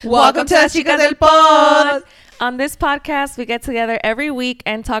Welcome to Las Chicas Del Pod. On this podcast, we get together every week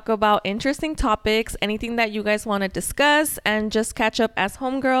and talk about interesting topics, anything that you guys want to discuss, and just catch up as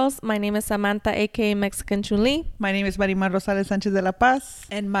homegirls. My name is Samantha, aka Mexican Chun-Li. My name is Marimar Rosales Sanchez de la Paz.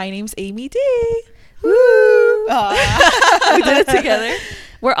 And my name's Amy D. Woo! We did it together.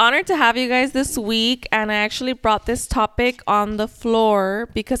 We're honored to have you guys this week, and I actually brought this topic on the floor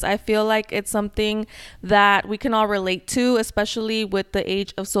because I feel like it's something that we can all relate to, especially with the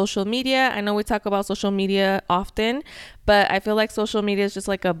age of social media. I know we talk about social media often, but I feel like social media is just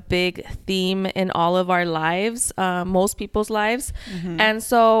like a big theme in all of our lives, most people's lives. And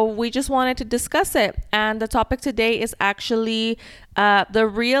so we just wanted to discuss it. And the topic today is actually the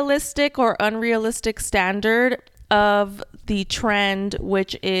realistic or unrealistic standard of the trend,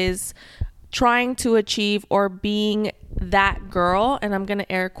 which is trying to achieve or being that girl. And I'm going to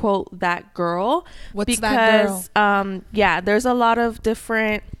air quote that girl. What's that girl? There's a lot of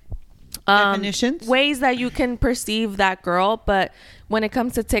different definitions, ways that you can perceive that girl. But when it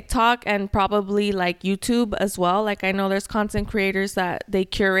comes to TikTok and probably like YouTube as well, like I know there's content creators that they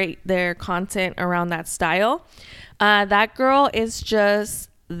curate their content around that style. That girl is just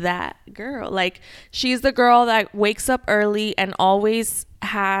that girl. Like, she's the girl that wakes up early and always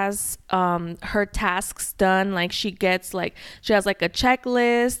has her tasks done. Like, she has like a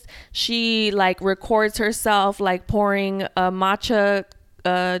checklist. She like records herself like pouring a matcha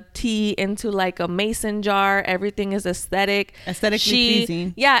tea into like a mason jar. Everything is aesthetically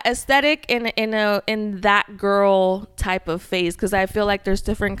pleasing. Aesthetic in that girl type of phase, because I feel like there's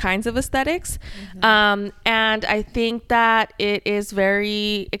different kinds of aesthetics. And I think that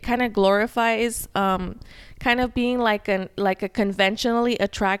it kind of glorifies kind of being like a conventionally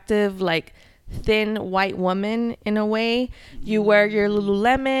attractive, like thin white woman in a way. You wear your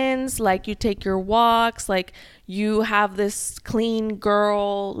Lululemons, like you take your walks, like you have this clean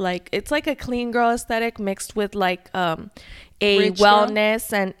girl, like it's like a clean girl aesthetic mixed with like a rich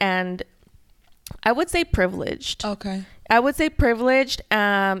wellness and I would say privileged. Okay. I would say privileged,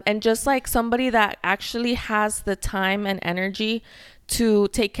 and just like somebody that actually has the time and energy to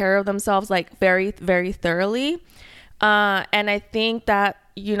take care of themselves like very, very thoroughly. And I think that,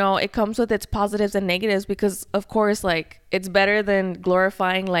 you know, it comes with its positives and negatives, because of course, like, it's better than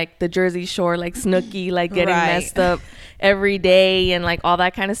glorifying like the Jersey Shore, like Snooki, like getting messed up every day and like all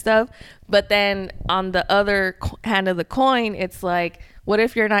that kind of stuff. But then on the other hand of the coin, it's like, what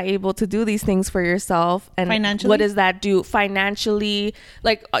if you're not able to do these things for yourself? And financially, what does that do financially,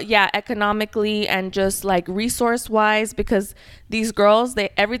 like economically, and just like resource wise? Because these girls,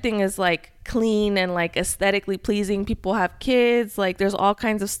 everything is like clean and like aesthetically pleasing. People have kids, like there's all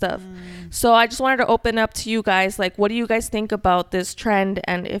kinds of stuff. So I just wanted to open up to you guys, like, what do you guys think about this trend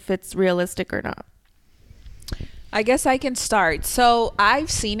and if it's realistic or not? I guess I can start. So I've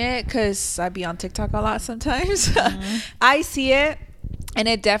seen it because I be on TikTok a lot sometimes. I see it, and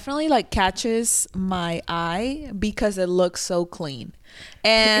it definitely like catches my eye because it looks so clean.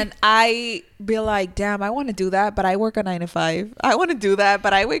 And I be like, damn, I want to do that, but I work a 9 to 5. I want to do that,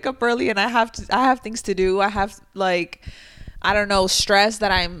 but I wake up early and I have things to do. I have like, I don't know, stress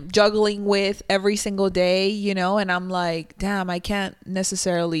that I'm juggling with every single day, you know, and I'm like, damn, I can't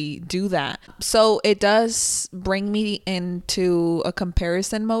necessarily do that. So it does bring me into a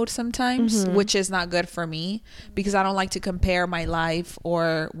comparison mode sometimes, which is not good for me, because I don't like to compare my life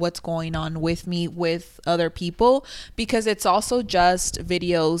or what's going on with me with other people, because it's also just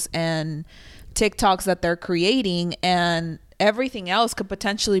videos and TikToks that they're creating, and everything else could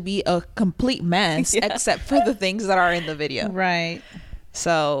potentially be a complete mess except for the things that are in the video. Right.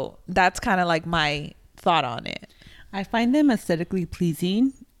 So that's kind of like my thought on it. I find them aesthetically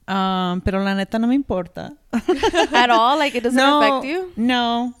pleasing, pero la neta no me importa. At all? Like, it doesn't affect you?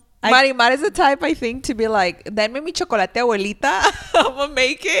 No. Marimar is the type, I think, to be like, denme mi chocolate abuelita, I'm gonna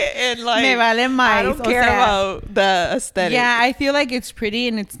make it, and like, me vale más. I don't care about the aesthetic. Yeah, I feel like it's pretty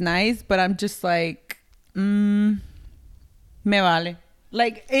and it's nice, but I'm just like, me vale.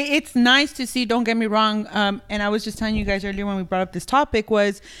 Like, it's nice to see, don't get me wrong. And I was just telling you guys earlier when we brought up this topic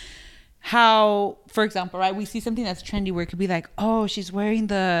was how, for example, right, we see something that's trendy where it could be like, oh, she's wearing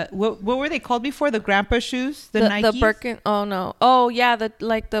the, what were they called before? The grandpa shoes? The Nikes? The Birkin. Oh, no. Oh, yeah.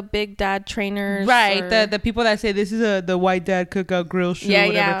 The big dad trainers. Right. The people that say this is the white dad cookout grill shoe. Yeah,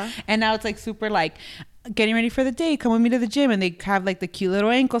 whatever. yeah. And now it's like super like, getting ready for the day, come with me to the gym, and they have like the cute little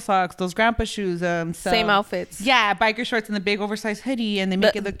ankle socks, those grandpa shoes, same outfits. Yeah, biker shorts and the big oversized hoodie, and they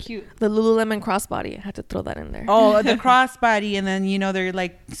make it look cute. The Lululemon crossbody, I had to throw that in there. Oh, the crossbody, and then they're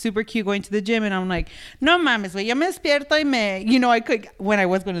like super cute going to the gym, and I'm like, no mames, güey, yo me despierto y me, I could, when I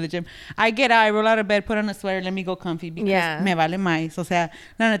was going to the gym, I get out, I roll out of bed, put on a sweater, let me go comfy because me vale más. O sea,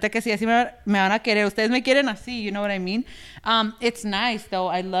 la neta que sí, así me van a querer. Ustedes me quieren así, you know what I mean? It's nice though.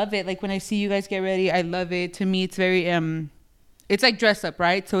 I love it. Like when I see you guys get ready, I love it. To me, it's very it's like dress up,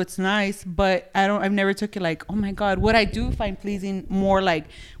 right? So it's nice, but I've never took it like, oh my God. What I do find pleasing more, like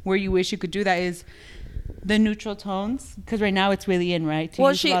where you wish you could do that, is the neutral tones, because right now it's really in, right? To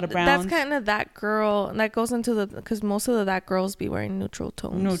use a lot of browns. That's kind of that girl that goes into because most of that girls be wearing neutral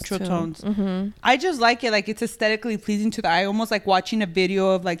tones. Mm-hmm. I just like it. Like it's aesthetically pleasing to the eye, almost like watching a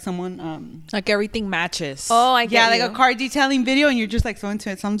video of like someone like everything matches. Oh, I get like a car detailing video, and you're just like so into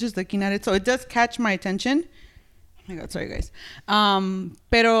it. So I'm just looking at it, so it does catch my attention. Oh my God, sorry guys.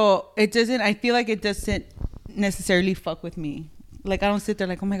 Pero it doesn't. I feel like it doesn't necessarily fuck with me. Like I don't sit there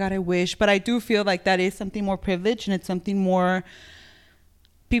like, oh my God, I wish. But I do feel like that is something more privileged, and it's something more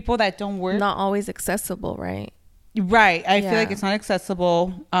people that don't work. Not always accessible, right? Right. I feel like it's not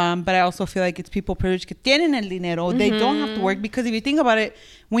accessible. But I also feel like it's people privileged que tienen el dinero. Mm-hmm. They don't have to work, because if you think about it,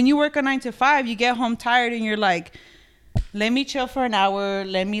 when you work a 9 to 5, you get home tired and you're like, let me chill for an hour.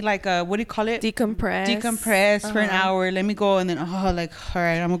 Let me what do you call it? Decompress for an hour. Let me go, and then all right,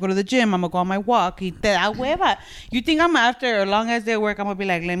 I'm gonna go to the gym. I'm gonna go on my walk. Y te da hueva. You think I'm after a long ass day of work, I'm gonna be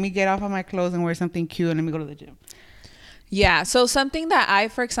like, let me get off of my clothes and wear something cute and let me go to the gym. Yeah. So something that I,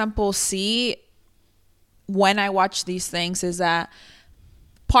 for example, see when I watch these things is that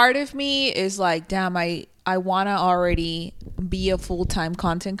part of me is like, damn, I want to already be a full-time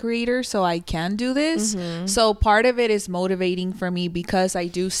content creator so I can do this. Mm-hmm. So part of it is motivating for me, because I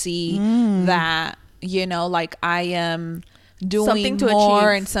do see that, like I am doing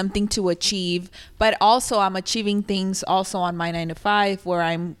more and something to achieve, but also I'm achieving things also on my 9 to 5 where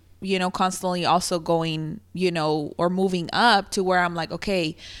I'm, constantly also going, or moving up to where I'm like,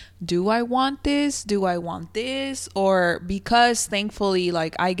 okay, do I want this? Do I want this? Or because thankfully,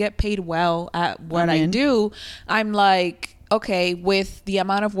 like I get paid well at what I do, I'm like, okay, with the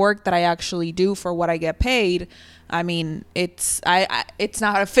amount of work that I actually do for what I get paid, I mean, it's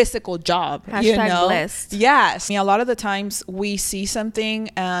not a physical job. Blessed. Yes. I mean, a lot of the times we see something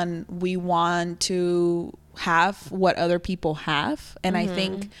and we want to have what other people have. And I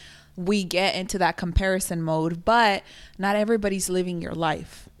think we get into that comparison mode, but not everybody's living your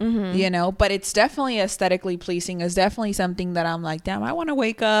life, but it's definitely aesthetically pleasing. It's definitely something that I'm like, damn, I want to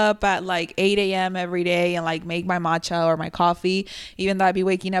wake up at like 8 a.m. every day and like make my matcha or my coffee, even though I'd be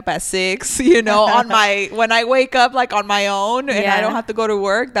waking up at 6, when I wake up like on my own and I don't have to go to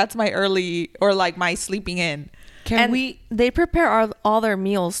work. That's my early, or like my sleeping in. They prepare all their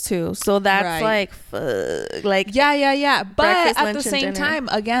meals too, so that's like yeah. But at the same time,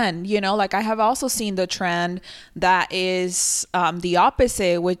 again, like I have also seen the trend that is the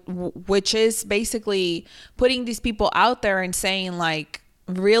opposite, which is basically putting these people out there and saying like,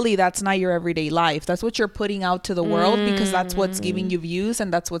 really, that's not your everyday life. That's what you're putting out to the world because that's what's giving you views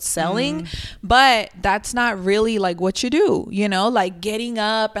and that's what's selling. But that's not really like what you do, like getting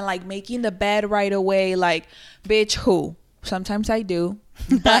up and like making the bed right away. Like, bitch, who? Sometimes I do,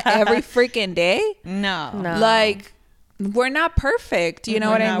 but every freaking day? No. Like, we're not perfect. You know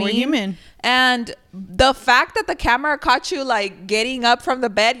what I mean? We're human. And the fact that the camera caught you like getting up from the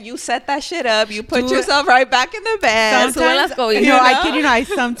bed, you set that shit up. You put yourself right back in the bed. Sometimes, I kid you not,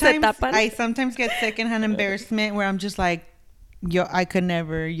 I sometimes get secondhand embarrassment where I'm just like, I could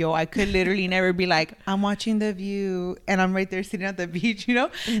literally never be like, I'm watching The View and I'm right there sitting at the beach,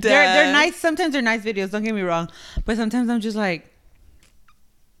 They're nice. Sometimes they're nice videos, don't get me wrong. But sometimes I'm just like,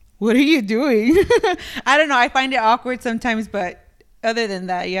 what are you doing? I don't know. I find it awkward sometimes, but other than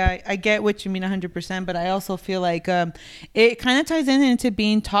that, yeah, I get what you mean 100%. But I also feel like it kind of ties into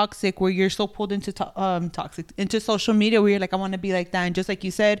being toxic, where you're so pulled into into social media, where you're like, I want to be like that. And just like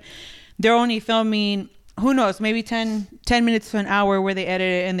you said, they're only filming, who knows, maybe 10 minutes to an hour where they edit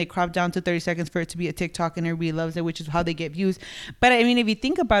it and they crop down to 30 seconds for it to be a TikTok, and everybody loves it, which is how they get views. But I mean, if you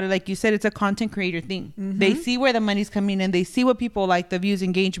think about it, like you said, it's a content creator thing. They see where the money's coming in. They see what people like, the views,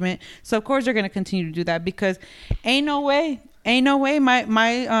 engagement. So of course they're going to continue to do that, because ain't no way my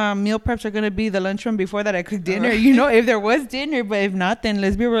meal preps are going to be the lunchroom before that I cook dinner, if there was dinner. But if not, then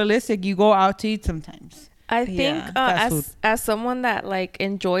let's be realistic. You go out to eat sometimes. I think as someone that like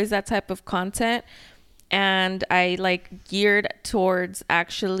enjoys that type of content, and I like geared towards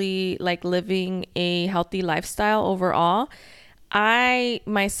actually like living a healthy lifestyle overall, I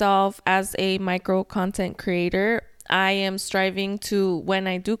myself, as a micro content creator, I am striving to, when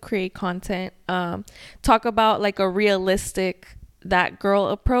I do create content, talk about like a realistic that girl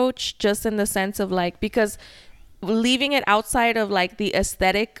approach, just in the sense of like, because leaving it outside of like the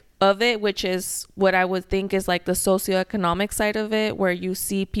aesthetic of it, which is what I would think is like the socioeconomic side of it, where you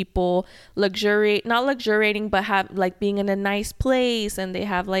see people not luxuriating, but have like being in a nice place, and they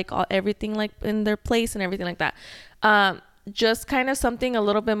have like everything like in their place and everything like that. Just kind of something a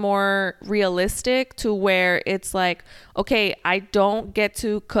little bit more realistic, to where it's like, okay, I don't get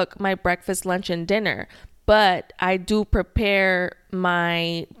to cook my breakfast, lunch, and dinner, but I do prepare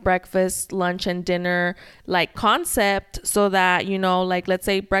my breakfast, lunch, and dinner like concept, so that, you know, like let's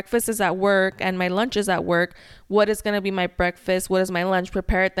say breakfast is at work and my lunch is at work. What is going to be my breakfast? What is my lunch?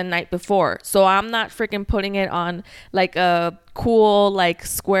 Prepare it the night before. So I'm not freaking putting it on like a cool like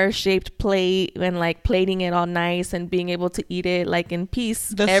square shaped plate and like plating it all nice and being able to eat it like in peace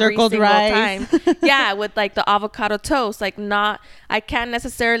the every circled single rice. time. Yeah, with like the avocado toast. Like, not, I can't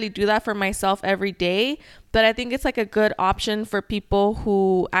necessarily do that for myself every day, but I think it's like a good option for people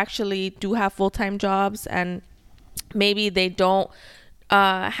who actually do have full-time jobs, and maybe they don't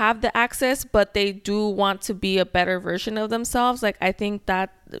have the access, but they do want to be a better version of themselves. Like, I think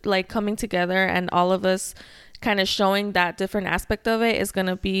that like coming together and all of us kind of showing that different aspect of it is going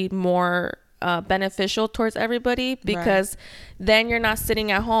to be more beneficial towards everybody, because then you're not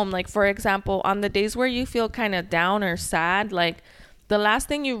sitting at home. Like, for example, on the days where you feel kind of down or sad, like the last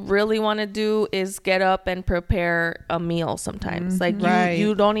thing you really want to do is get up and prepare a meal sometimes. Like,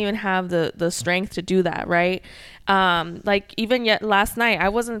 you don't even have the strength to do that, right? Like, even yet last night, I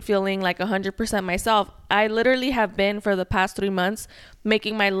wasn't feeling like 100% myself. I literally have been for the past 3 months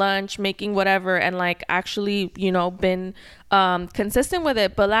making my lunch, making whatever, and like actually, you know, been consistent with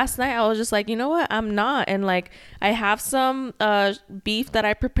it. But last night I was just like, you know what, I'm not. And like, I have some beef that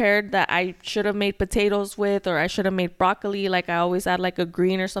I prepared that I should have made potatoes with, or I should have made broccoli. Like, I always add like a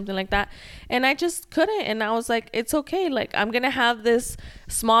green or something like that, and I just couldn't. And I was like, it's okay, like I'm gonna have this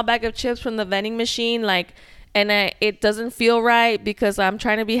small bag of chips from the vending machine, like, and it doesn't feel right because I'm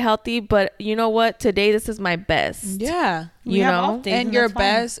trying to be healthy, but you know what, today this is my best. Yeah, you know, and your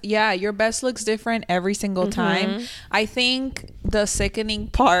best, your best looks different every single time. I think the sickening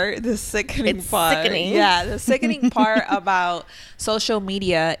part about social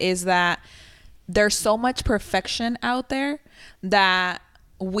media is that there's so much perfection out there that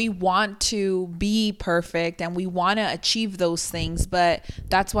we want to be perfect and we want to achieve those things, but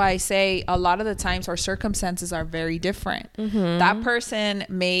that's why I say a lot of the times our circumstances are very different. That person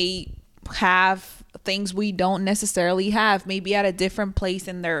may have things we don't necessarily have, maybe at a different place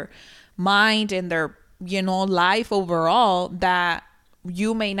in their mind and their, you know, life overall, that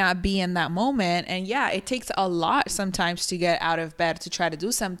you may not be in that moment. And yeah, it takes a lot sometimes to get out of bed to try to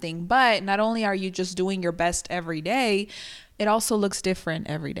do something, but not only are you just doing your best every day, it also looks different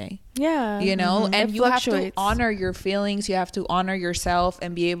every day. Yeah. You know, and you have to honor your feelings. You have to honor yourself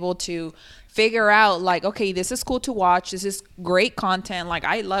and be able to figure out like, okay, this is cool to watch. This is great content. Like,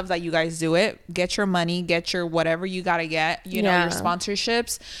 I love that you guys do it. Get your money, get your whatever you got to get, you know, your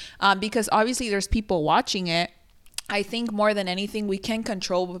sponsorships. Because obviously there's people watching it. I think more than anything, we can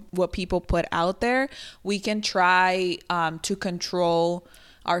control what people put out there. We can try to control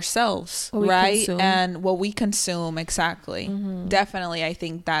ourselves, right? And what we consume. Exactly. Definitely, I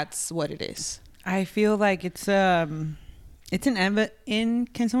think that's what it is. I feel like it's an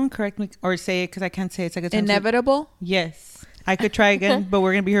can someone correct me or say it, because I can't say it. It's like inevitable. Yes, I could try again, but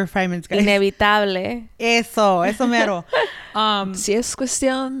we're gonna be here for 5 minutes, guys. Inevitable. Eso mero. Si es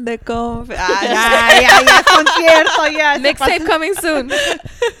cuestión de ya, concierto, ya. Mixtape coming soon.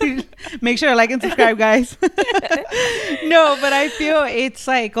 Make sure to like and subscribe, guys. No, but I feel it's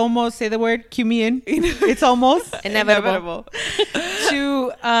like almost, say the word, cue me in. It's almost inevitable.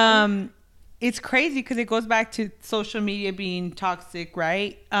 It's crazy because it goes back to social media being toxic,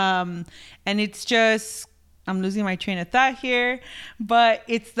 right? And it's just, I'm losing my train of thought here, but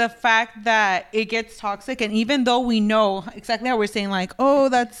it's the fact that it gets toxic. And even though we know exactly how we're saying, like, oh,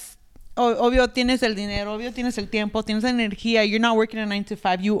 that's, obvio tienes el dinero, obvio tienes el tiempo, tienes la energía, you're not working a 9 to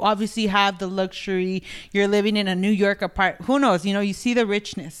 5, you obviously have the luxury, you're living in a New York apartment, who knows, you know, you see the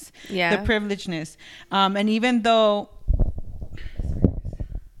richness, the privilegedness. And even though,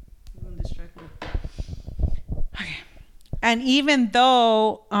 and even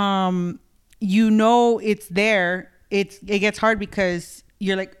though you know it's there, it gets hard because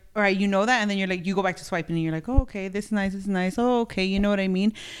you're like, all right, you know that, and then you're like, you go back to swiping and you're like, oh, okay, this is nice, oh, okay, you know what I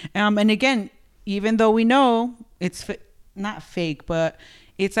mean? And again, even though we know it's not fake, but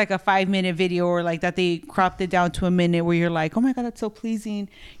it's like a 5-minute video, or like that they cropped it down to a minute, where you're like, oh my God, that's so pleasing.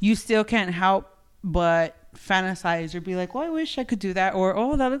 You still can't help but fantasize or be like, well, I wish I could do that, or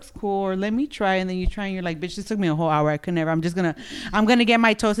oh, that looks cool, or let me try. And then you try and you're like, bitch, this took me a whole hour. I could never. I'm gonna get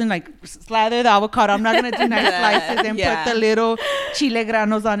my toast and like slather the avocado. I'm not gonna do nice slices and put the little chile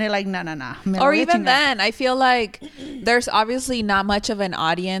granos on it. Like, nah. Or even then, I feel like there's obviously not much of an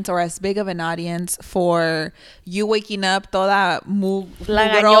audience, or as big of an audience, for you waking up toda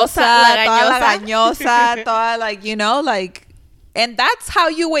mugrosa, toda lagañosa, toda like, you know, like, and that's how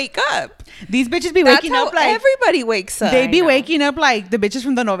you wake up. These bitches be waking up like everybody wakes up. They be waking up like the bitches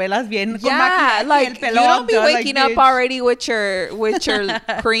from the novelas, bien. Yeah, like you don't be waking up already with your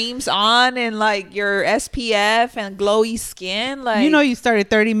creams on and like your SPF and glowy skin. Like, you know, you started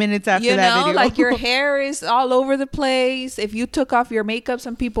 30 minutes after that video. Like your hair is all over the place. If you took off your makeup,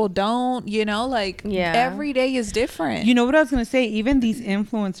 some people don't. You know, like every day is different. You know what I was gonna say? Even these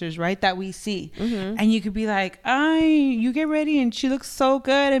influencers, right, that we see, and you could be like, you get ready and she looks so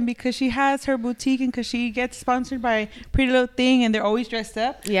good, and because she has her boutique and because she gets sponsored by Pretty Little Thing and they're always dressed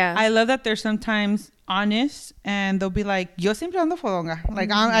up. Yeah, I love that they're sometimes honest and they'll be like, yo siempre ando fodonga.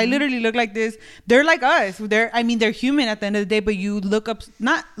 Like, I literally look like this. They're like us. They're human at the end of the day, but you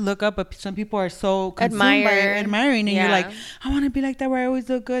not look up, but some people are so consumed by admiring, and you're like, I want to be like that, where I always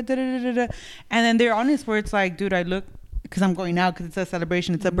look good, and then they're honest, where it's like, dude, I look, because I'm going out, because it's a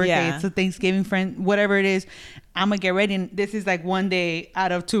celebration, it's a birthday, it's a Thanksgiving, friend, whatever it is, I'm gonna get ready, and this is like one day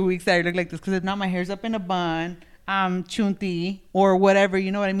out of 2 weeks that I look like this, because if not, my hair's up in a bun, chunti or whatever,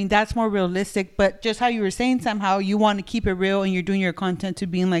 you know what I mean? That's more realistic. But just how you were saying, somehow you want to keep it real, and you're doing your content to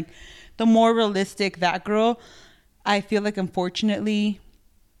being like the more realistic that girl. I feel like, unfortunately,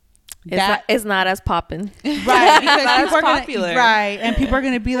 that is not as popping, right? Because people are popular, right? And people are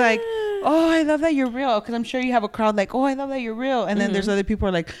gonna be like, oh, I love that you're real, because I'm sure you have a crowd like, oh, I love that you're real, and then there's other people who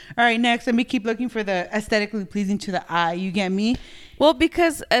are like, all right, next, let me keep looking for the aesthetically pleasing to the eye. You get me? Well,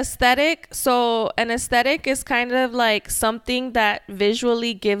 because an aesthetic is kind of like something that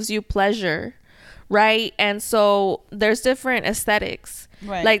visually gives you pleasure, right? And so there's different aesthetics,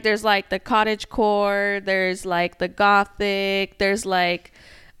 right? Like there's like the cottagecore, there's like the gothic, there's like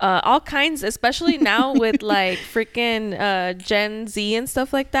all kinds, especially now with like freaking Gen Z and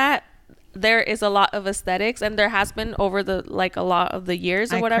stuff like that. There is a lot of aesthetics, and there has been over the like a lot of the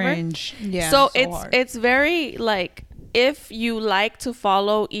years or whatever. Cringe. Yeah. So it's very like, if you like to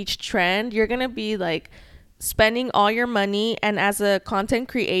follow each trend, you're gonna be like spending all your money, and as a content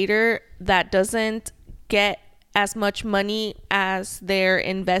creator that doesn't get as much money as they're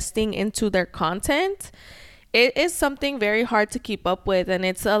investing into their content, it is something very hard to keep up with. And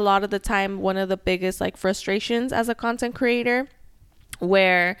it's a lot of the time one of the biggest like frustrations as a content creator,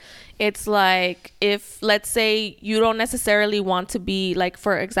 where it's like, if let's say you don't necessarily want to be like,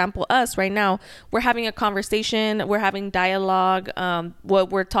 for example, us right now, we're having a conversation, we're having dialogue,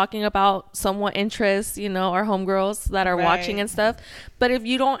 what we're talking about somewhat interests, you know, our homegirls that are watching and stuff. But if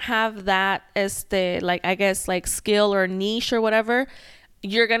you don't have that as the, like, I guess like skill or niche or whatever,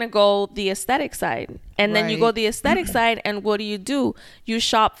 you're gonna go the aesthetic side, and then you go the aesthetic side, and what do? You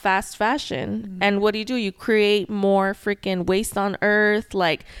shop fast fashion, and what do? You create more freaking waste on earth,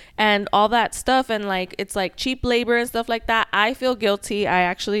 like, and all that stuff, and like it's like cheap labor and stuff like that. I feel guilty. I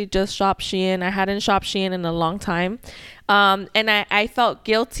actually just shopped Shein. I hadn't shopped Shein in a long time, and I felt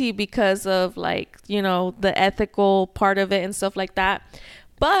guilty because of, like, you know, the ethical part of it and stuff like that.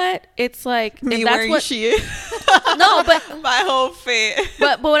 But it's like, me if that's wearing what Shein. No, but my whole fit.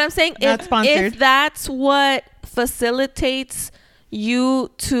 But what I'm saying, if that's what facilitates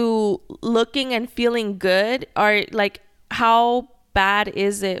you to looking and feeling good, or like, how bad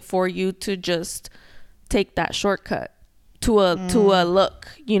is it for you to just take that shortcut to a look,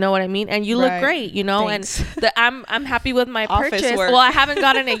 you know what I mean? And you look great, you know. Thanks. And I'm happy with my purchase. Well, I haven't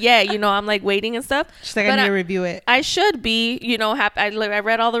gotten it yet, you know. I'm like waiting and stuff. She's like, I need to review it. I should be, you know, happy. I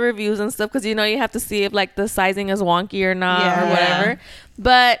read all the reviews and stuff, because, you know, you have to see if like the sizing is wonky or not, or whatever.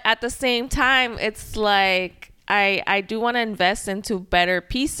 But at the same time, it's like, I do want to invest into better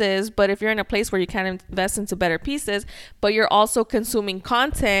pieces, but if you're in a place where you can't invest into better pieces, but you're also consuming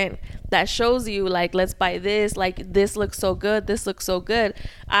content that shows you like, let's buy this, like, this looks so good, this looks so good,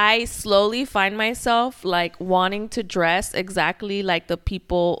 I slowly find myself like wanting to dress exactly like the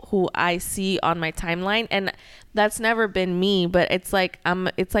people who I see on my timeline. And that's never been me, but it's like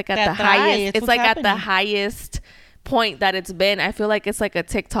it's like at the highest, it's like at the highest point that it's been. I feel like it's like a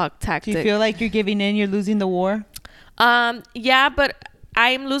TikTok tactic. Do you feel like you're giving in, you're losing the war? Yeah, but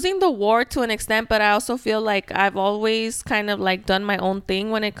I'm losing the war to an extent, but I also feel like I've always kind of like done my own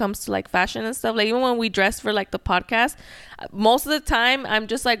thing when it comes to like fashion and stuff. Like even when we dress for like the podcast, most of the time I'm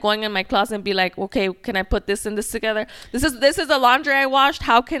just like going in my closet and be like, okay, can I put this and this together? This is the laundry I washed.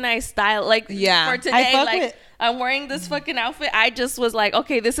 How can I style like for today? Like I'm wearing this fucking outfit. I just was like,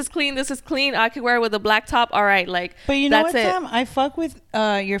 okay, this is clean. I could wear it with a black top. All right, like. But you know what, Sam? I fuck with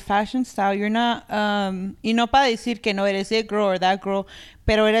your fashion style. You're not, y no para decir que no eres it girl or that girl,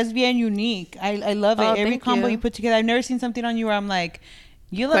 pero eres bien unique. I love it. Every combo you put together. I've never seen something on you where I'm like,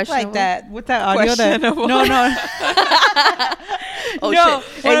 you look like that. What's that audio? No. Oh no,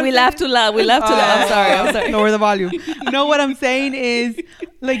 shit. And we laugh too loud. I'm sorry. Lower the volume. No, what I'm saying is,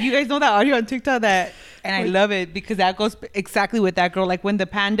 like, you guys know that audio on TikTok that, and I love it because that goes exactly with that girl. Like when the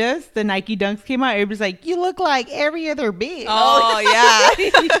Pandas, the Nike Dunks came out, everybody's like, you look like every other bitch. Oh, yeah.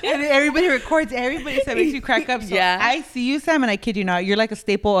 And everybody records everybody, so it makes you crack up. So I see you, Sam, and I kid you not, you're like a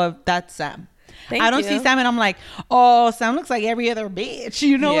staple of that Sam. I don't see Sam and I'm like, oh, Sam looks like every other bitch.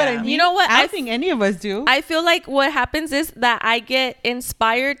 You know what I mean? You know what? I don't think any of us do. I feel like what happens is that I get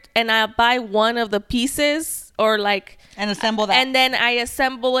inspired and I buy one of the pieces or like and assemble that, and then I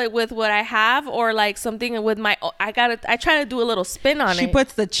assemble it with what I have or like something with my I try to do a little spin on it. She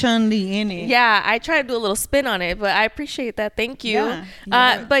puts the Chun-Li in it. Yeah, I try to do a little spin on it, but I appreciate that. Thank you.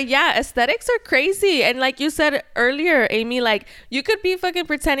 But yeah, aesthetics are crazy, and like you said earlier, Amy, like you could be fucking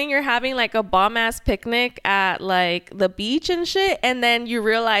pretending you're having like a bomb ass picnic at like the beach and shit, and then you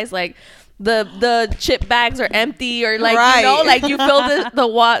realize like the chip bags are empty or like you know like you fill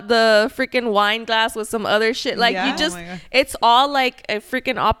the freaking wine glass with some other shit like you just it's all like a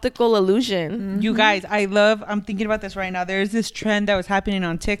freaking optical illusion. You guys, I'm thinking about this right now. There's this trend that was happening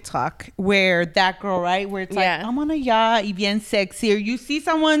on TikTok where that girl, right, where it's like I'm on a yacht y bien sexy, or you see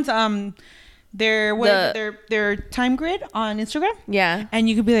someone's their time grid on Instagram, and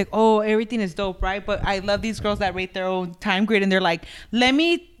you could be like, oh, everything is dope, right? But I love these girls that rate their own time grid, and they're like, let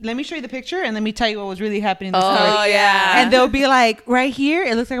me show you the picture and let me tell you what was really happening this story. And they'll be like, right here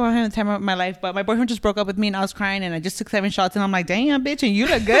it looks like I'm having the time of my life, but my boyfriend just broke up with me and I was crying and I just took 7 shots and I'm like, damn bitch, and you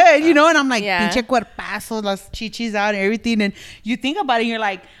look good, you know? And I'm like, pinche cuerpazo, las chichis out and everything. And you think about it and you're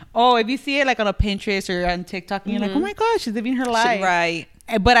like, oh, if you see it like on a Pinterest or on TikTok and you're like, oh my gosh, she's living her life, right?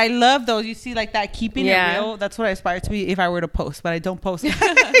 But I love those. You see, like that, keeping it real. That's what I aspire to be if I were to post, but I don't post.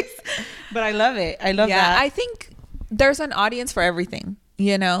 But I love it. I love that. I think there's an audience for everything.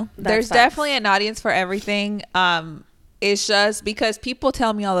 You know, there's definitely an audience for everything. It's just because people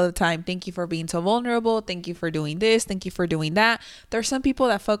tell me all the time, thank you for being so vulnerable. Thank you for doing this. Thank you for doing that. There's some people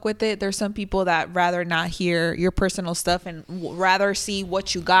that fuck with it. There's some people that rather not hear your personal stuff and rather see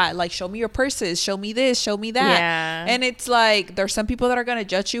what you got. Like, show me your purses. Show me this. Show me that. Yeah. And it's like, there's some people that are going to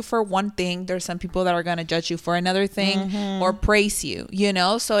judge you for one thing. There's some people that are going to judge you for another thing or praise you, you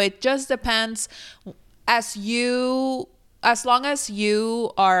know? So it just depends. As long as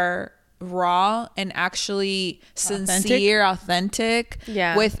you are raw and actually sincere, authentic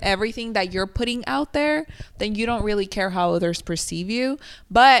with everything that you're putting out there, then you don't really care how others perceive you.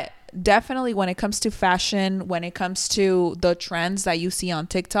 But definitely when it comes to fashion, when it comes to the trends that you see on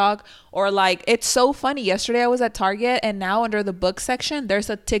TikTok, or like, it's so funny. Yesterday I was at Target and now under the book section, there's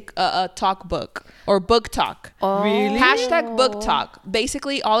a talk book or book talk. Oh. Really? Hashtag book talk.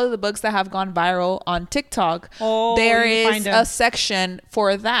 Basically all of the books that have gone viral on TikTok, there is a section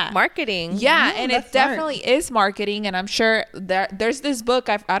for that. Marketing. Yeah. And it definitely is marketing. And I'm sure there's this book.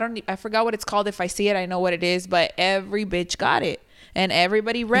 I forgot what it's called. If I see it, I know what it is, but every bitch got it. And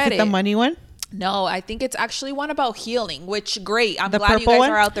everybody read it. The money one? No, I think it's actually one about healing, which great. I'm glad you guys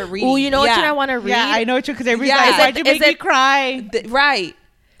are out there reading. Oh, you know what I want to read? Yeah, I know what you, because everybody's like, why'd you make me cry? Right.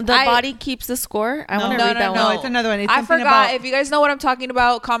 The body keeps the score. I want to read that one. No, it's another one. It's I forgot. If you guys know what I'm talking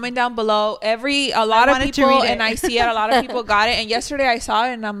about, comment down below. A lot of people, and I see it, a lot of people got it. And yesterday I saw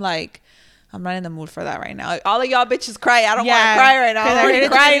it and I'm like, I'm not in the mood for that right now. All of y'all bitches cry. I don't want to cry right now. I'm already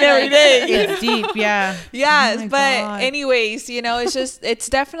crying every day. It's deep, yeah. Yes, but anyways, you know, it's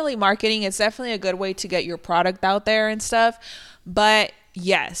definitely marketing. It's definitely a good way to get your product out there and stuff. But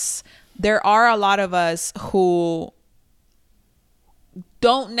yes, there are a lot of us who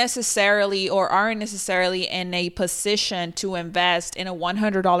don't necessarily or aren't necessarily in a position to invest in a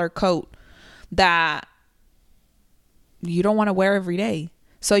 $100 coat that you don't want to wear every day.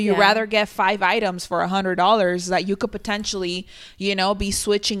 So you rather get 5 items for $100 that you could potentially, you know, be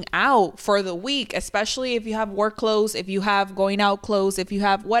switching out for the week, especially if you have work clothes, if you have going out clothes, if you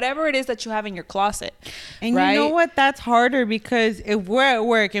have whatever it is that you have in your closet. And you know what? That's harder because if we're at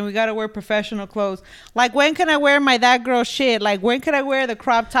work and we got to wear professional clothes, like when can I wear my that girl shit? Like when can I wear the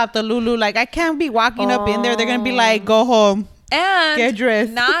crop top, the Lulu? Like I can't be walking up in there. They're going to be like, go home. And get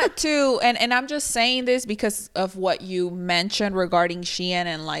dressed. not to, and I'm just saying this because of what you mentioned regarding Shein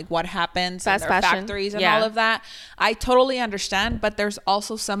and like what happens in Fast their fashion. factories and all of that. I totally understand, but there's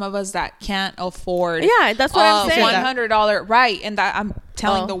also some of us that can't afford. Yeah, that's what I'm saying. $100, right? And that I'm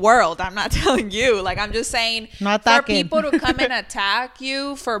telling the world. I'm not telling you. Like, I'm just saying for people to come and attack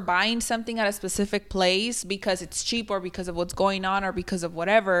you for buying something at a specific place because it's cheap or because of what's going on or because of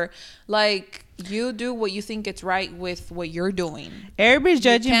whatever, like, you do what you think it's right with what you're doing. Everybody's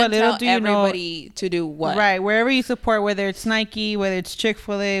judging, but little do you know everybody to do what. Right, wherever you support, whether it's Nike, whether it's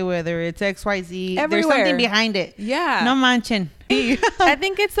Chick-fil-A, whether it's XYZ, Everywhere. there's something behind it. Yeah. No manchen. I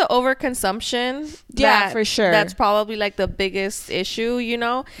think it's the overconsumption. Yeah, for sure. That's probably like the biggest issue, you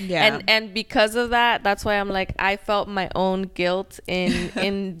know? Yeah. And because of that, that's why I'm like, I felt my own guilt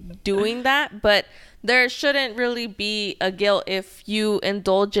in doing that. But there shouldn't really be a guilt if you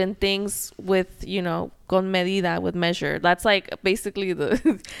indulge in things with, you know, con medida, with measure. That's like basically the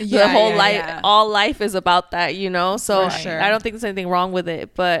whole life. Yeah. All life is about that, you know? So sure. I don't think there's anything wrong with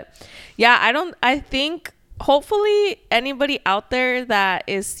it. But yeah, I think hopefully anybody out there that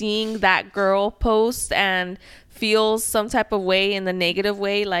is seeing that girl post and feels some type of way in the negative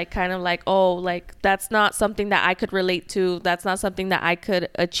way, like kind of like, oh, like that's not something that I could relate to, that's not something that I could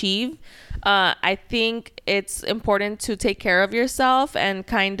achieve. I think it's important to take care of yourself and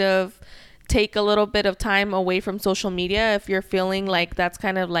kind of take a little bit of time away from social media if you're feeling like that's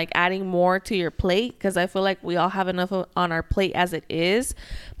kind of like adding more to your plate, because I feel like we all have enough on our plate as it is.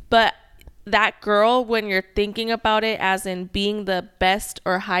 But that girl, when you're thinking about it as in being the best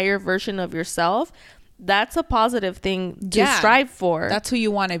or higher version of yourself, that's a positive thing to strive for. That's who you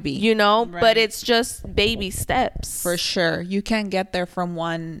want to be, you know. Right. But it's just baby steps, for sure. You can't get there from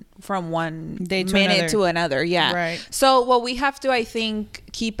one day to minute another. to another. Yeah. Right. So what we have to, I think,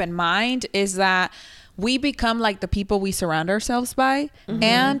 keep in mind is that we become like the people we surround ourselves by,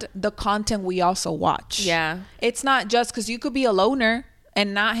 and the content we also watch. Yeah. It's not just because you could be a loner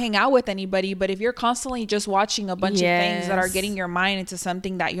and not hang out with anybody, but if you're constantly just watching a bunch of things that are getting your mind into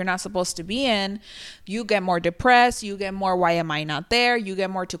something that you're not supposed to be in, you get more depressed, you get more, why am I not there? You get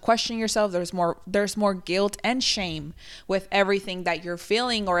more to question yourself. There's more guilt and shame with everything that you're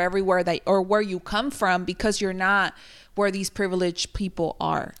feeling or everywhere that, or where you come from, because you're not where these privileged people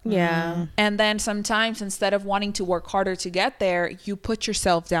are. Yeah. And then sometimes instead of wanting to work harder to get there, you put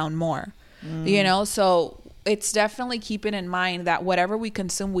yourself down more, you know? So it's definitely keeping in mind that whatever we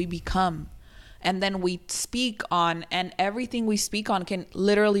consume, we become, and then we speak on, and everything we speak on can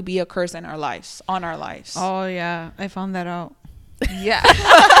literally be a curse in our lives, on our lives. Oh yeah, I found that out. Yeah.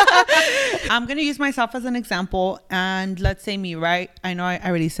 I'm gonna use myself as an example, and let's say me, right? I know I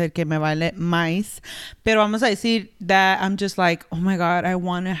already said que me vale mais, pero vamos a decir that I'm just like, oh my god, I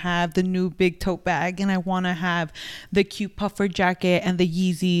want to have the new big tote bag, and I want to have the cute puffer jacket and the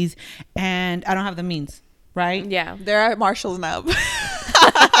Yeezys, and I don't have the means. Right? Yeah. They're at Marshall's now. But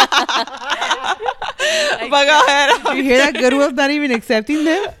go ahead. Did you hear that Goodwill's not even accepting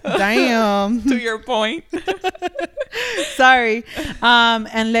them? Damn. To your point. Sorry.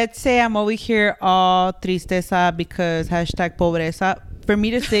 And let's say I'm over here all tristeza because hashtag pobreza. For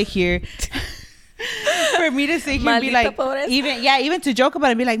me to sit here and be like, pobreza. even to joke about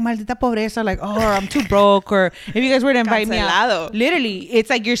it and be like, maldita pobreza, like, oh, I'm too broke, or if you guys were to invite me out, literally, it's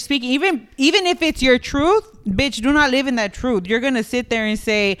like you're speaking, even if it's your truth, bitch, do not live in that truth. You're gonna sit there and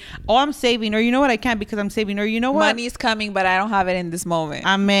say, oh, I'm saving, or you know what, I can't because I'm saving, or you know what, money's coming but I don't have it in this moment.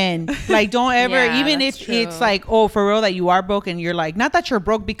 Amen. Like, don't ever even if true. It's like, oh, for real, that you are broke, and you're like, not that you're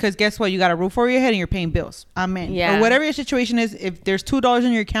broke, because guess what, you got a roof over your head and you're paying bills. Amen. Yeah. Or whatever your situation is, if there's $2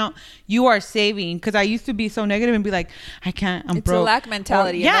 in your account, you are saving. Because I used to be so negative and be like, I can't, I'm broke. It's a lack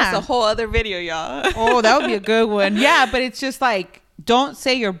mentality. Yeah, That's a whole other video, y'all. Oh, that would be a good one. Yeah, but it's just like, don't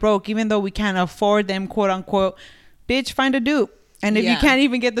say you're broke even though we can't afford them, quote unquote. Bitch, find a dupe. And if you can't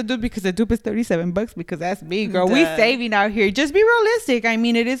even get the dupe because the dupe is $37, because that's me, girl. We saving out here. Just be realistic. I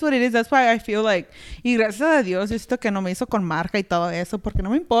mean, it is what it is. That's why I feel like, y gracias a Dios, esto que no me hizo con marca y todo eso, porque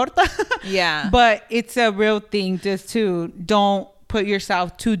no me importa. Yeah. But it's a real thing, just to don't put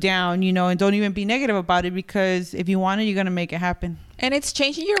yourself too down, you know, and don't even be negative about it, because if you want it, you're going to make it happen. And it's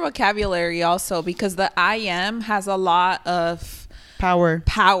changing your vocabulary also, because the I am has a lot of power.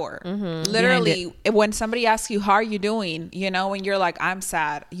 Literally, when somebody asks you, how are you doing, you know, when you're like, I'm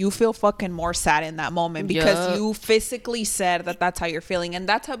sad, you feel fucking more sad in that moment, because you physically said that that's how you're feeling, and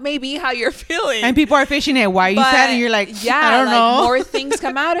that's maybe how you're feeling, and people are fishing it. Why are you sad? And you're like, I don't know. More things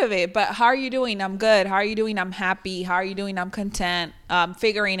come out of it. But how are you doing? I'm good. How are you doing? I'm happy. How are you doing? I'm content.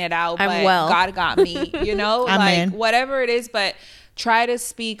 Figuring it out. I'm but well. God got me, you know. Like, whatever it is. But try to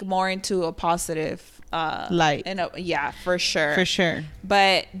speak more into a positive light. Yeah, for sure. For sure.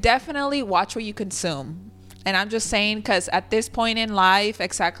 But definitely watch what you consume. And I'm just saying, because at this point in life,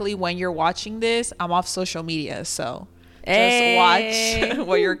 exactly when you're watching this, I'm off social media. So just watch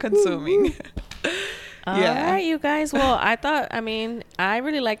what you're consuming. All right, you guys. Well, I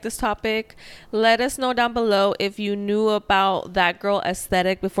really like this topic. Let us know down below if you knew about that girl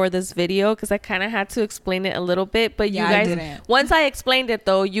aesthetic before this video, because I kind of had to explain it a little bit. But you guys, once I explained it,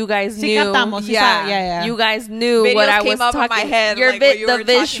 though, you guys knew. Yeah. You guys knew Videos what I was up talking. In my head, the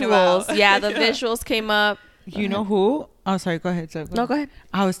visuals. Yeah, the visuals came up. You know who? Oh, sorry. Go ahead. No, go ahead.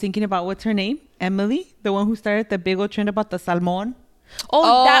 I was thinking about, what's her name? Emily, the one who started the big old trend about the salmon.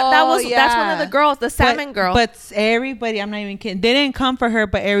 That's one of the girls, the salmon girl. But everybody, I'm not even kidding, they didn't come for her,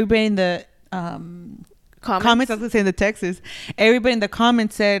 but everybody in the comments, I was gonna say in the Texas, everybody in the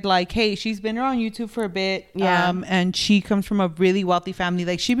comments said like, hey, she's been around YouTube for a bit, and she comes from a really wealthy family.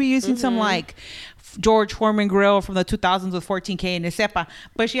 Like, she be using some like George Foreman grill from the 2000s with 14K and sepa,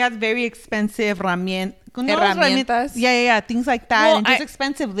 but she has very expensive herramientas. Yeah, things like that, and just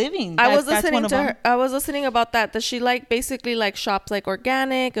expensive living. I was listening to her. I was listening about that she like basically like shops like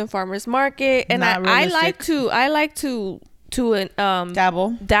organic and farmers market, and I like to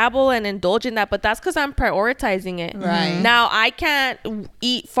dabble and indulge in that, but that's because I'm prioritizing it. Right now, I can't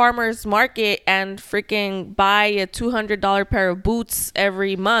eat farmers market and freaking buy a $200 pair of boots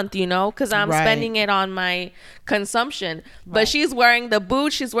every month, because I'm spending it on my consumption. But she's wearing the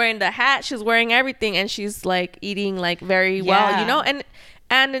boots, she's wearing the hat, she's wearing everything, and she's like eating like very well,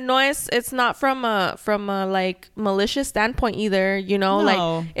 and it's not from a like malicious standpoint either,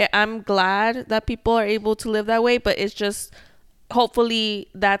 like I'm glad that people are able to live that way, but it's just, hopefully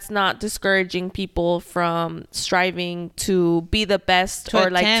that's not discouraging people from striving to be the best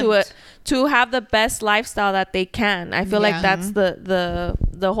to have the best lifestyle that they can. I feel like that's the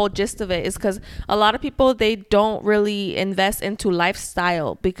whole gist of it, is because a lot of people, they don't really invest into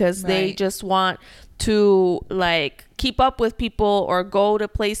lifestyle because they just want to like keep up with people or go to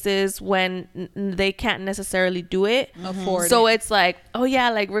places when they can't necessarily do it. So it's like, oh yeah,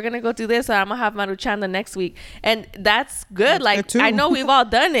 like we're gonna go do this, or I'm gonna have Maruchan the next week, and that's good. Like, I know we've all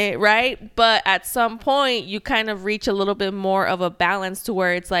done it, right? But at some point you kind of reach a little bit more of a balance to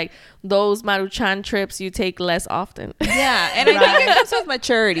where it's like those Maruchan trips you take less often. And I think it comes with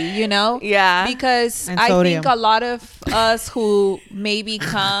maturity, because I think a lot of us who maybe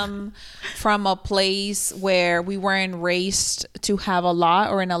come from a place where we weren't raised to have a lot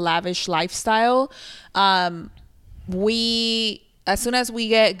or in a lavish lifestyle, we, as soon as we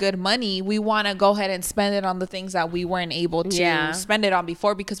get good money, we want to go ahead and spend it on the things that we weren't able to spend it on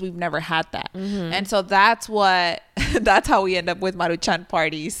before, because we've never had that. And so that's how we end up with Maruchan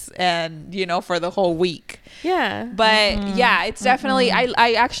parties, and for the whole week. But it's definitely,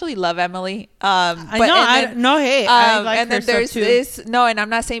 I actually love Emily. And then there's this, and I'm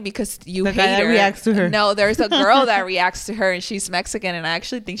not saying because you hate her. Reacts to her. No, there's a girl that reacts to her, and she's Mexican, and I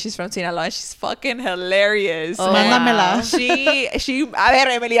actually think she's from Sinaloa, and she's fucking hilarious. Mándamela. She, a ver,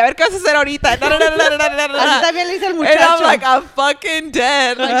 Emily, a ver qué vas a hacer ahorita. No. And I'm like, I'm fucking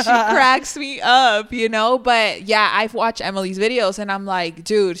dead. Like, she cracks me up, But I've watched Emily's videos, and I'm like,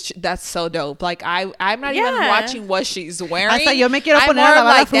 dude, that's so dope. Like, I'm not even watching what she's wearing. Hasta yo me quiero I'm poner more a lavar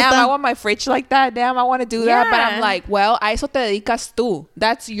like, la fruta. damn, I want my fridge like that. Damn, I want to do that. But I'm like, well, a eso te dedicas tú.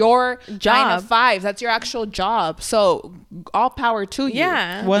 That's your job. 9 to 5. That's your actual job. So all power to you.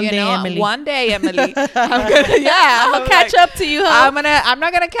 One day, Emily. I'm gonna catch up to you. I'm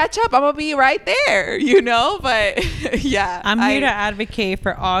not gonna catch up. I'm gonna be right there. But I'm here to advocate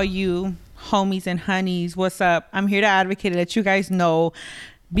for all you homies and honeys. What's up? I'm here to advocate, to let you guys know,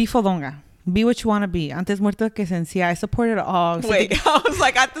 be fodonga. Be what you want to be. Antes muerto que sencilla. I support it all. Wait, I was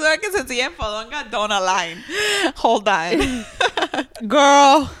like, antes muerto que sencilla and fodonga don't align. Hold on.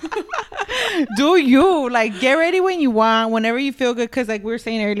 Girl, do you. Like, get ready when you want, whenever you feel good. Because like we were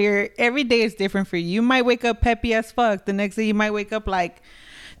saying earlier, every day is different for you. You might wake up peppy as fuck. The next day you might wake up like,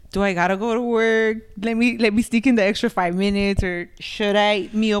 do I gotta go to work? Let me sneak in the extra 5 minutes, or should I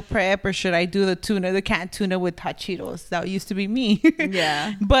meal prep, or should I do the canned tuna with hot Cheetos? That used to be me.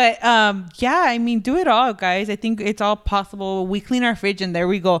 But I mean, do it all, guys. I think it's all possible. We clean our fridge, and there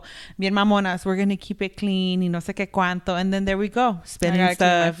we go. Bien mamonas, we're gonna keep it clean, y no sé qué cuánto, and then there we go, spending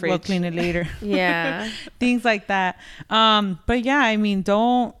stuff. We'll clean it later. Things like that. But I mean,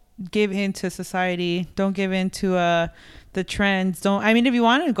 don't give in to society. Don't give in to the trends. If you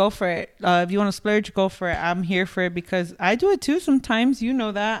want to, go for it. If you want to splurge, go for it. I'm here for it, because I do it too sometimes.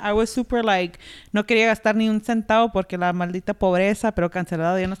 That I was super like, no quería gastar ni un centavo porque la maldita pobreza, pero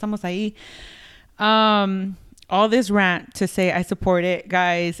cancelado, ya no estamos ahí. all this rant to say I support it,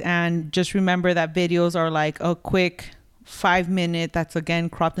 guys, and just remember that videos are like a quick 5 minute that's again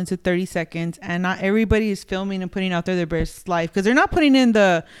cropped into 30 seconds, and not everybody is filming and putting out there their best life, because they're not putting in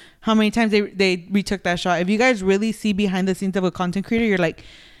the how many times they retook that shot. If you guys really see behind the scenes of a content creator, you're like,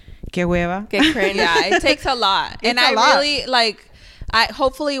 que hueva. Get crazy. Yeah, it takes a lot. And a I lot. really like, I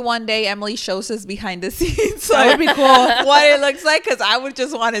hopefully one day Emily shows us behind the scenes. That would be cool. What it looks like, because I would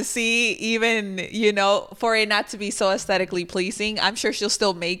just want to see, even, you know, for it not to be so aesthetically pleasing. I'm sure she'll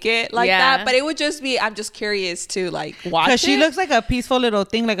still make it like that, but it would just be, I'm just curious to like watch it. Because she looks like a peaceful little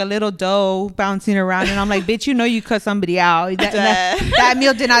thing, like a little doe bouncing around, and I'm like, bitch, you know you cut somebody out. That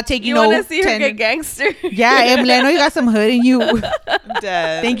meal did not take you You no want to see her 10 get gangster? Yeah, Emily, I know you got some hood in you.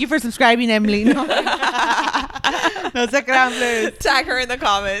 Dead. Thank you for subscribing, Emily. No, no se crean, please. Tag her in the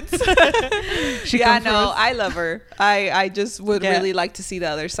comments. She Yeah, comes for no, us. I love her. I just would Yeah. really like to see the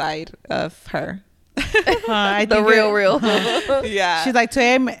other side of her. I The think real. Yeah. She's like,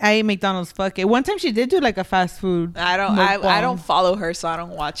 today I ate McDonald's. Fuck it. One time she did do like a fast food. I don't mukbang. follow her, so I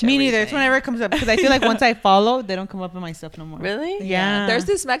don't watch Me neither. It's everything. whenever it comes up, because I feel like once I follow, they don't come up in my stuff no more. Really? Yeah. There's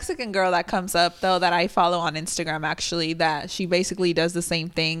this Mexican girl that comes up though that I follow on Instagram actually, that she basically does the same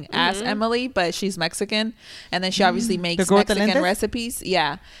thing as Emily, but she's Mexican, and then she obviously makes girl with the Mexican lentes? recipes.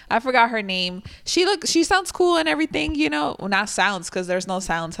 Yeah, I forgot her name. She sounds cool and everything, you know. Well, not sounds, because there's no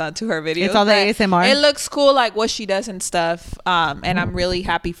sounds to her videos. It's all the but ASMR. It looks cool, like what she does and stuff. And I'm really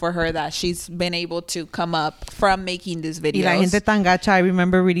happy for her that she's been able to come up from making these videos. Y la gente tan gacha. I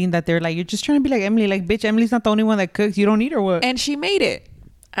remember reading that they're like, you're just trying to be like Emily. Like, bitch, Emily's not the only one that cooks. You don't need her. What? And she made it.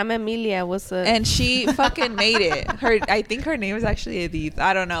 I'm Emilia. What's up? And she fucking made it. I think her name is actually Edith.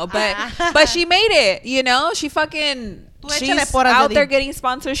 I don't know, but she made it. You know, she fucking. She's out there getting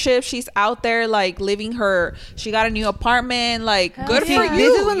sponsorships. She's out there like living her. She got a new apartment. Like, good See, for you.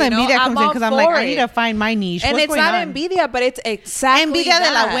 this is when the you know? envidia comes in, because I'm like, for I need it. to find my niche. And What's it's going not on? envidia, but it's exactly Envidia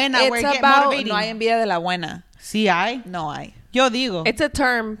de la that. buena, where It's it get about motivating. no hay envidia de la buena. Sí, hay. No hay. Yo digo. It's a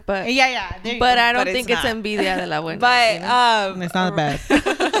term, but Yeah. There you but go. I don't But think it's it's not. envidia de la buena. But you know? It's not bad.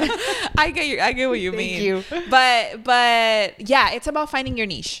 I get what you mean. you. But yeah, it's about finding your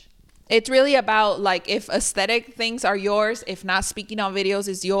niche. It's really about like, if aesthetic things are yours, if not speaking on videos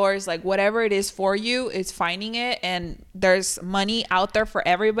is yours, like whatever it is for you, it's finding it. And there's money out there for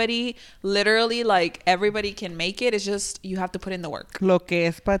everybody. Literally, like everybody can make it. It's just, you have to put in the work. Lo que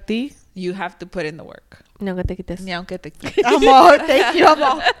es para ti. You have to put in the work. No que te quites. Ni aunque te Amor, thank you,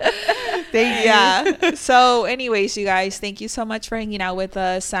 amor. Thank you. Yeah. So anyways, you guys, thank you so much for hanging out with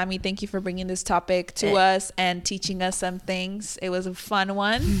us. Sammy, thank you for bringing this topic to us and teaching us some things. It was a fun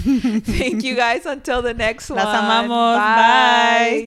one. Thank you guys. Until the next one. Las amamos. Bye. Bye.